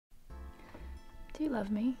Do you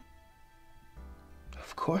love me?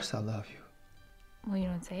 Of course I love you. Well, you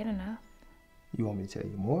don't say it enough. You want me to tell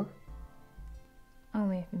you more?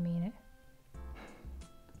 Only if you mean it.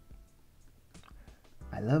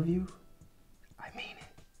 I love you. I mean it.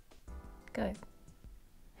 Good.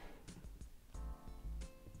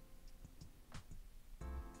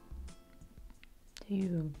 Do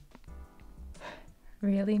you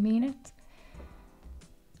really mean it?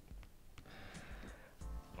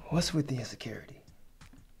 What's with the insecurity?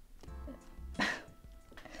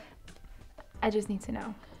 I just need to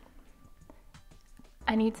know.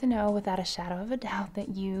 I need to know without a shadow of a doubt that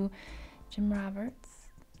you, Jim Roberts,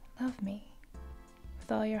 love me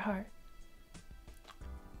with all your heart.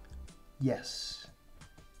 Yes,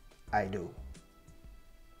 I do.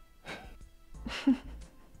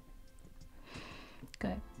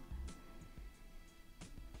 Good.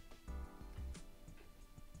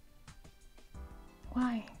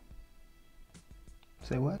 Why?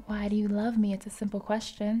 Say what? Why do you love me? It's a simple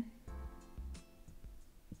question.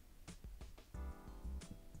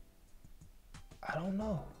 I don't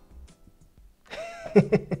know.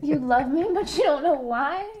 You love me, but you don't know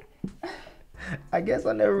why? I guess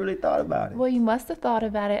I never really thought about it. Well, you must have thought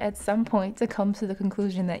about it at some point to come to the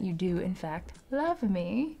conclusion that you do, in fact, love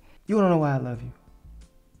me. You want to know why I love you?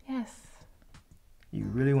 Yes. You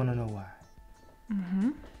really want to know why? Mm-hmm.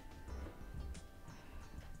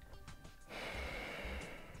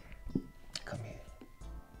 Come here.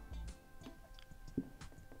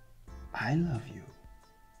 I love you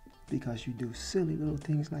because you do silly little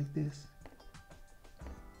things like this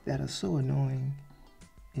that are so annoying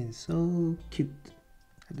and so cute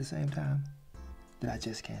at the same time that I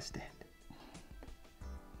just can't stand it.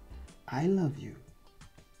 I love you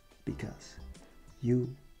because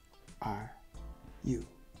you are you.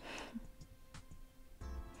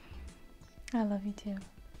 I love you too.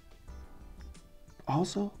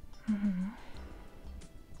 Also,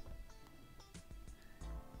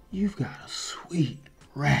 you've got a sweet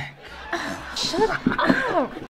rack. Shut up!